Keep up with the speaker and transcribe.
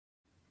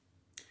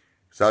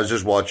So I was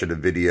just watching a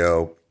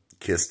video.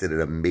 Kiss did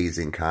an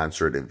amazing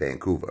concert in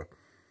Vancouver.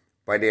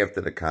 Right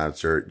after the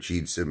concert,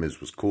 Gene Simmons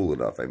was cool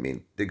enough. I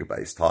mean, think about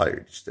it, he's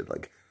tired. He just did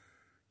like,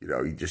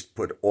 he just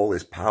put all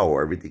his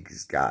power, everything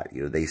he's got.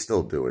 They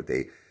still do it.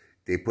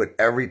 They put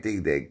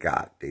everything they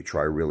got. They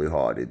try really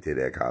hard into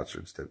their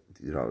concerts to,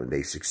 and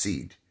they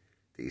succeed.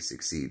 They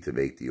succeed to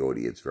make the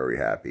audience very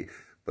happy.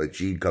 But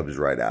Gene comes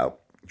right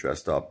out,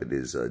 dressed up in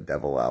his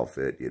devil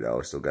outfit,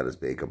 still got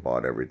his makeup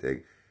on,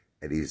 everything.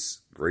 And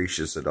he's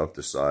gracious enough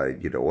to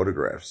sign,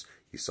 autographs.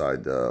 He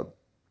signed,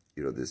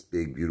 this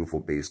big, beautiful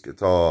bass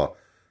guitar,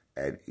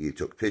 and he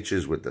took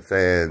pictures with the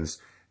fans.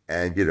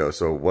 And,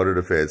 so one of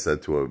the fans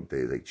said to him,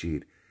 they're like,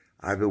 Gene,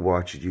 I've been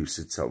watching you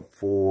since I'm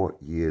 4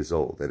 years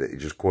old. And it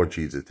just caught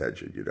Gene's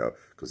attention,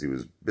 because he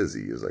was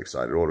busy. He was like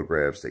signing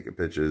autographs, taking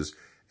pictures.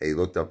 And he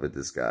looked up at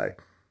this guy.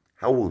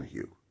 How old are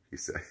you? He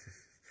said.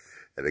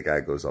 And the guy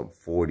goes, I'm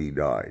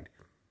 49.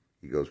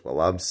 He goes, well,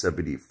 I'm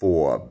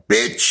 74,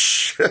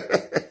 bitch.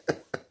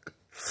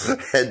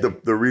 And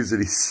the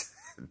reason he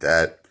said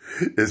that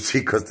is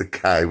because the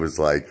guy was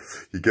like,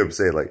 he kept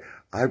saying like,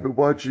 I've been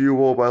watching you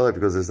all my life,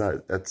 because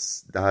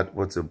that's not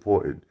what's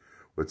important.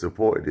 What's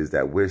important is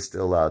that we're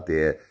still out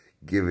there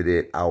giving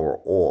it our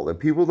all. And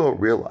people don't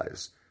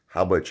realize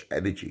how much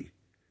energy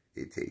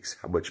it takes,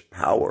 how much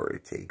power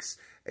it takes.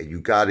 And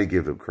you got to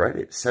give him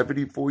credit.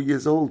 74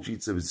 years old,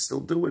 Gene Simmons is still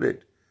doing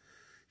it.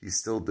 He's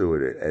still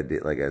doing it.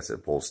 And like I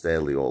said, Paul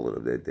Stanley, all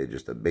of them, they're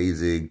just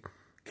amazing.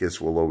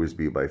 Kiss will always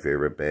be my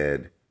favorite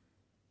band.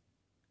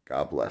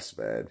 God bless,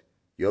 man.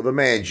 You're the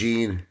man,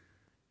 Gene.